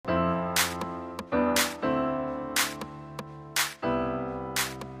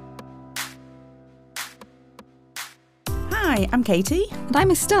Hi, I'm Katie. And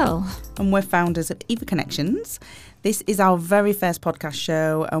I'm Estelle. And we're founders of Eva Connections. This is our very first podcast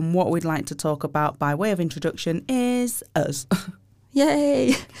show, and what we'd like to talk about by way of introduction is us.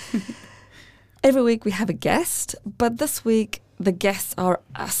 Yay! Every week we have a guest, but this week the guests are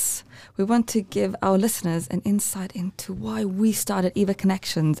us. We want to give our listeners an insight into why we started Eva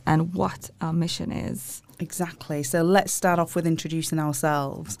Connections and what our mission is. Exactly. So let's start off with introducing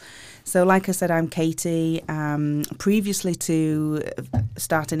ourselves. So like I said, I'm Katie. Previously to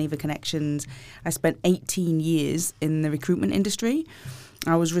starting Eva Connections, I spent 18 years in the recruitment industry.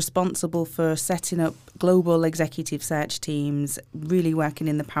 I was responsible for setting up global executive search teams, really working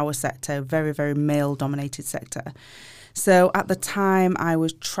in the power sector, very, very male-dominated sector. So at the time, I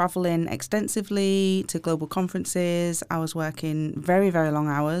was travelling extensively to global conferences. I was working very, very long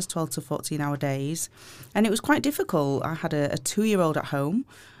hours, 12 to 14-hour days. And it was quite difficult. I had a 2-year-old at home,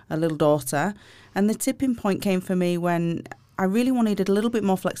 a little daughter. And the tipping point came for me when I really wanted a little bit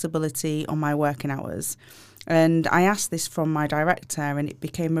more flexibility on my working hours. And I asked this from my director, and it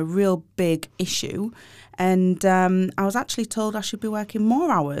became a real big issue. And I was actually told I should be working more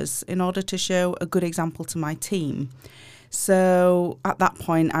hours in order to show a good example to my team. So at that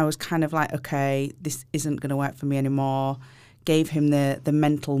point, I was kind of like, okay, this isn't going to work for me anymore. Gave him the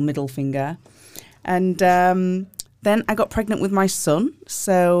mental middle finger. And then I got pregnant with my son.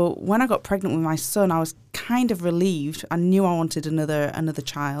 So when I got pregnant with my son, I was kind of relieved. I knew I wanted another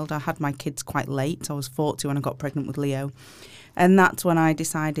child. I had my kids quite late. I was 40 when I got pregnant with Leo. And that's when I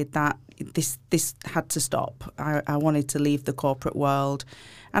decided that this had to stop. I wanted to leave the corporate world.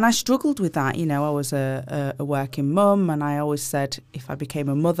 And I struggled with that. You know, I was a working mum, and I always said if I became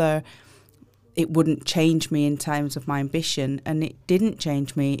a mother, it wouldn't change me in terms of my ambition. And it didn't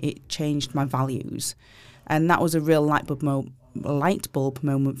change me. It changed my values. And that was a real light bulb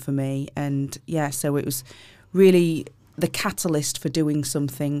moment for me. And yeah, so it was really the catalyst for doing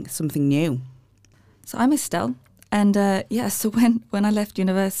something new. So I'm Estelle. And so when I left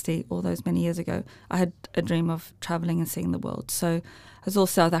university all those many years ago, I had a dream of traveling and seeing the world. So as all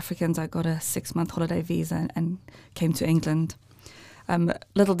South Africans, I got a 6-month holiday visa and came to England.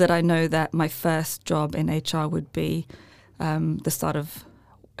 Little did I know that my first job in HR would be the start of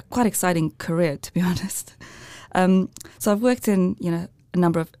a quite exciting career, to be honest. So I've worked in, a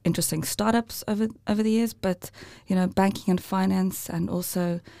number of interesting startups over the years, but, banking and finance and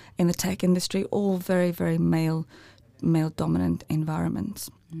also in the tech industry, all very, very male-dominant environments.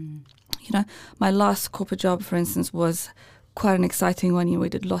 Mm. My last corporate job, for instance, was quite an exciting one. We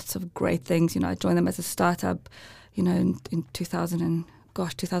did lots of great things. I joined them as a startup, in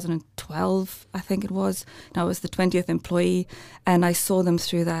 2012, I think it was. I was the 20th employee, and I saw them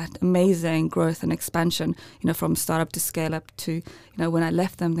through that amazing growth and expansion, from startup to scale up to, when I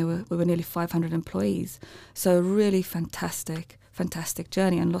left them, we were nearly 500 employees. So really fantastic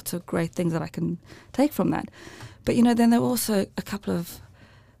journey and lots of great things that I can take from that. But, then there were also a couple of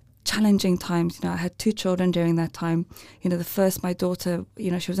challenging times. I had 2 children during that time. The first, my daughter,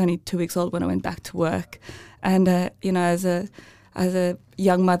 she was only 2 weeks old when I went back to work. And, as a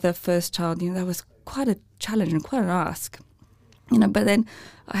young mother, first child, that was quite a challenge and quite an ask. But then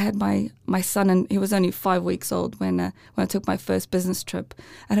I had my son, and he was only 5 weeks old when I took my first business trip.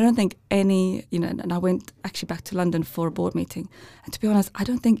 And I don't think and I went actually back to London for a board meeting. And to be honest, I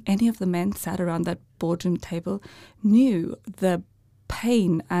don't think any of the men sat around that boardroom table knew the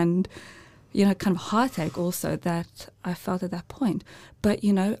pain and, kind of heartache also that I felt at that point. But,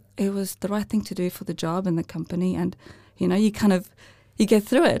 it was the right thing to do for the job and the company. And, you get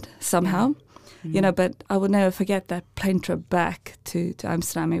through it somehow, but I will never forget that plane trip back to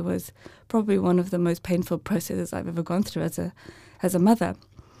Amsterdam. It was probably one of the most painful processes I've ever gone through as a mother.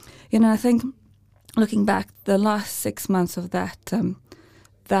 I think looking back, the last 6 months of that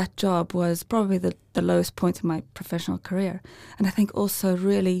job was probably the lowest point in my professional career. And I think also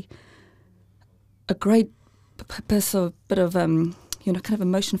really a great bit of, kind of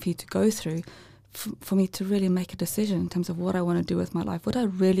emotion for you to go through, for me to really make a decision in terms of what I want to do with my life, what I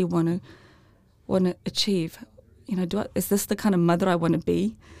really want to achieve. Is this the kind of mother I want to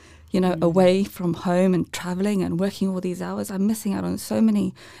be? Away from home and traveling and working all these hours. I'm missing out on so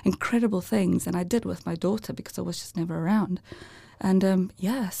many incredible things, and I did with my daughter because I was just never around. And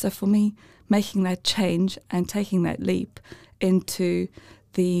so for me, making that change and taking that leap into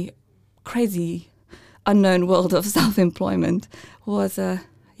the crazy unknown world of self-employment was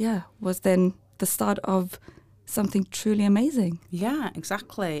then the start of something truly amazing. Yeah,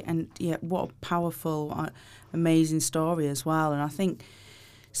 exactly. And yeah, what a powerful, amazing story as well. And I think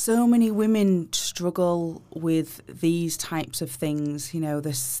so many women struggle with these types of things,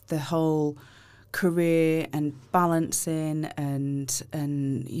 the whole career and balancing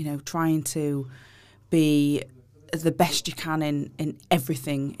and trying to be the best you can in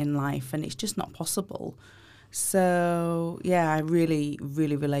everything in life, and it's just not possible. So I really,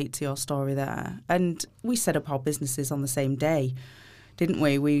 really relate to your story there. And we set up our businesses on the same day, didn't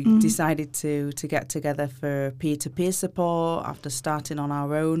we? We decided to get together for peer-to-peer support after starting on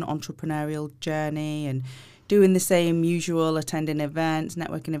our own entrepreneurial journey and doing the same usual, attending events,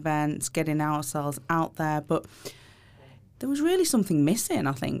 networking events, getting ourselves out there. But there was really something missing,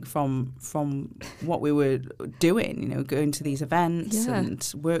 I think, from what we were doing, going to these events and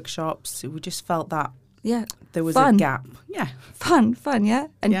workshops. We just felt that there was a gap. Yeah. Fun, yeah.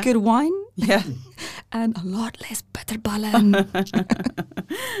 And good wine. Yeah. And a lot less bitterballen.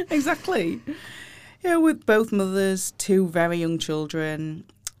 Exactly. With both mothers, 2 very young children,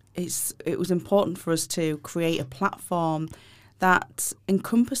 it was important for us to create a platform that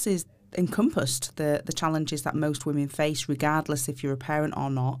encompassed the challenges that most women face, regardless if you're a parent or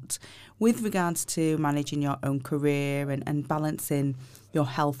not, with regards to managing your own career and balancing your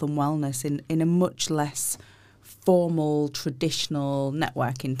health and wellness in a much less formal, traditional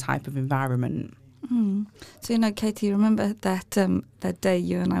networking type of environment. So, Katie, remember that day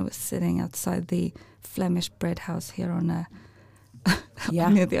you and I were sitting outside the Flemish bread house here on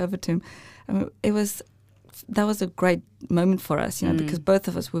near the Overtoom. I mean, that was a great moment for us, because both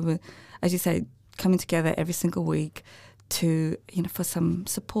of us, we were, as you say, coming together every single week to, for some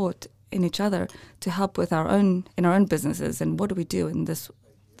support in each other, to help with in our own businesses. And what do we do in this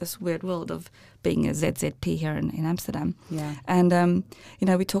weird world of being a ZZP here in Amsterdam? Yeah. And,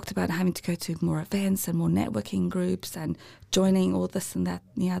 we talked about having to go to more events and more networking groups and joining all this and that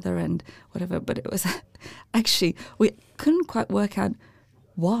and the other and whatever. But it was actually, we couldn't quite work out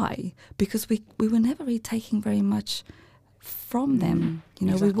why, because we were never really taking very much from them.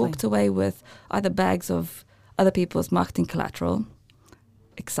 Exactly. We walked away with either bags of other people's marketing collateral,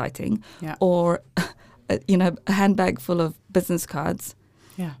 exciting, or a handbag full of business cards,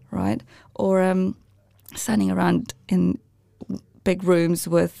 right, or standing around in big rooms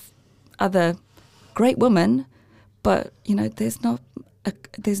with other great women, but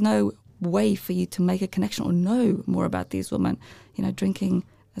there's no way for you to make a connection or know more about these women, drinking,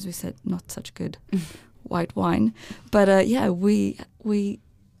 as we said, not such good white wine, but we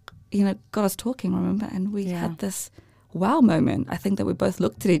got us talking, remember, and we had this wow moment. I think that we both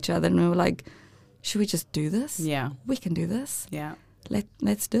looked at each other and we were like, should we just do this? Yeah, we can do this. Yeah,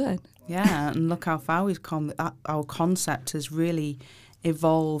 let's do it. Yeah, and look how far we've come. Our concept has really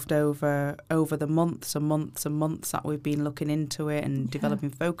evolved over the months and months and months that we've been looking into it and developing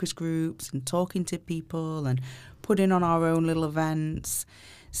focus groups and talking to people and putting on our own little events.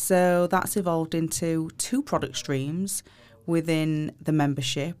 So that's evolved into 2 product streams within the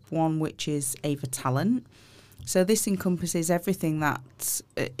membership, one which is Ava Talent. So this encompasses everything that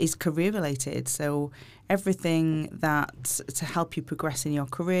is career related. So everything that to help you progress in your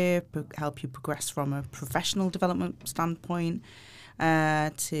career, help you progress from a professional development standpoint,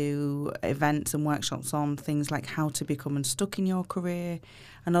 to events and workshops on things like how to become unstuck in your career,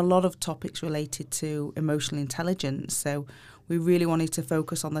 and a lot of topics related to emotional intelligence. So we really wanted to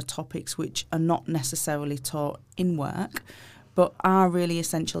focus on the topics which are not necessarily taught in work, but are really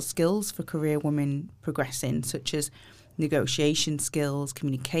essential skills for career women progressing, such as negotiation skills,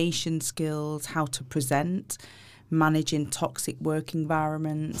 communication skills, how to present, managing toxic work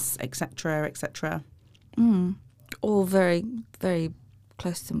environments, etc., etc. All very, very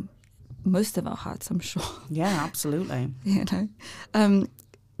close to most of our hearts, I'm sure. Yeah, absolutely.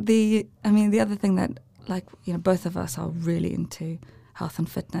 The other thing that, both of us are really into health and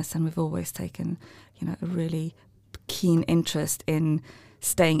fitness, and we've always taken, a really keen interest in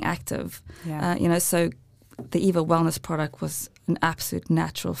staying active. Yeah. So the Eva Wellness product was an absolute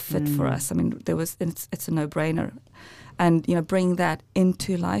natural fit for us. I mean, it's a no-brainer. And, bringing that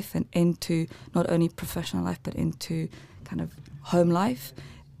into life and into not only professional life, but into kind of home life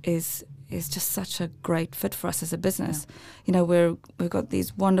is just such a great fit for us as a business. Yeah. We've got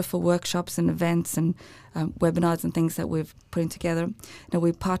these wonderful workshops and events and webinars and things that we've putting together.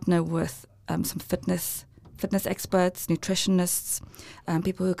 We partner with some fitness experts, nutritionists,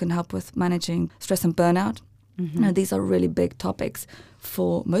 people who can help with managing stress and burnout. Mm-hmm. These are really big topics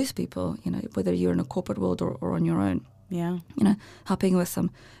for most people, whether you're in a corporate world or on your own. Yeah. Helping with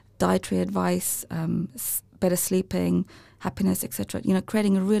some dietary advice, better sleeping, happiness, etc.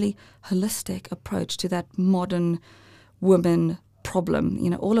 Creating a really holistic approach to that modern woman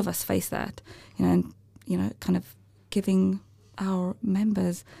problem. All of us face that. And kind of giving our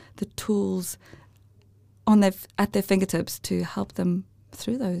members the tools at their fingertips to help them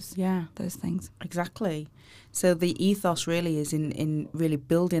through those things. Exactly. So the ethos really is in really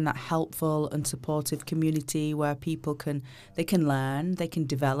building that helpful and supportive community where people can learn, they can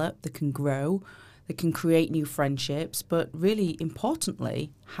develop, they can grow, they can create new friendships, but really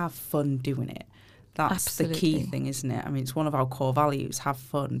importantly, have fun doing it. That's Absolutely. the key thing, isn't it? I mean, it's one of our core values, have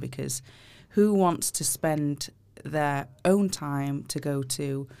fun, because who wants to spend their own time to go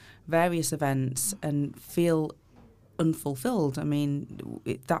to various events and feel unfulfilled? I mean,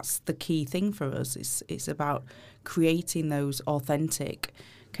 that's the key thing for us. It's about creating those authentic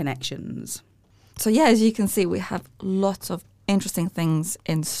connections. So yeah, as you can see, we have lots of interesting things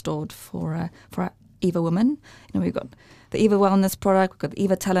in store for our Eva Women. You know, we've got the Eva Wellness product, we've got the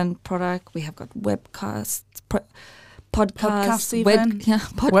Eva Talent product, we have got webcasts, podcasts, even.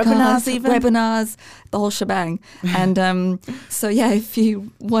 Webinars, the whole shebang. And so yeah, if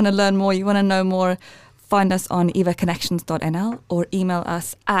you want to learn more, you want to know more, find us on evaconnections.nl or email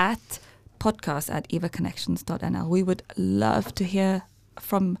us at podcast@evaconnections.nl. We would love to hear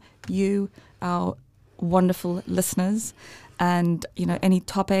from you, our wonderful listeners, and you know, any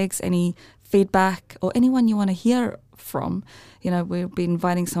topics, any feedback, or anyone you want to hear from. You know, we'll be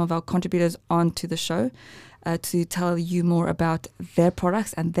inviting some of our contributors onto the show to tell you more about their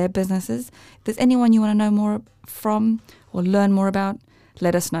products and their businesses. If there's anyone you want to know more from or learn more about,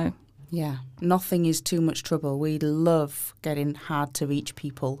 let us know. Yeah, nothing is too much trouble. We love getting hard to reach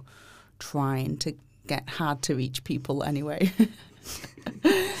people, trying to get hard to reach people anyway.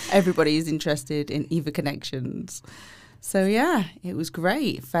 Everybody is interested in Eva Connections. So yeah, it was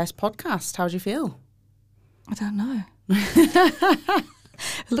great. First podcast. How do you feel? I don't know. A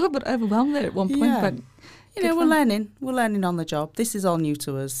little bit overwhelmed there at one point, but you know, we're learning. We're learning on the job. This is all new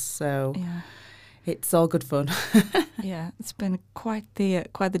to us, so it's all good fun. Yeah, it's been quite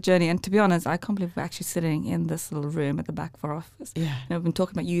the journey. And to be honest, I can't believe we're actually sitting in this little room at the back of our office. Yeah, you know, we've been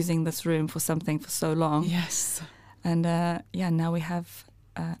talking about using this room for something for so long. Yes, and now we have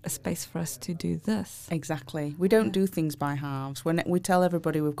a space for us to do this. Exactly. We don't do things by halves. When we tell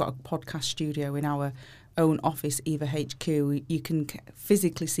everybody we've got a podcast studio in our own office, Eva HQ, you can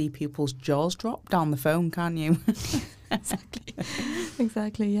physically see people's jaws drop down the phone, can't you?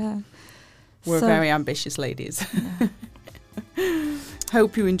 Exactly, yeah. We're very ambitious ladies. Yeah.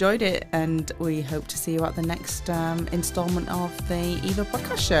 Hope you enjoyed it, and we hope to see you at the next instalment of the Eva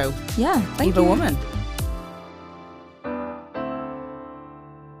podcast show. Yeah, thank you. Eva Woman.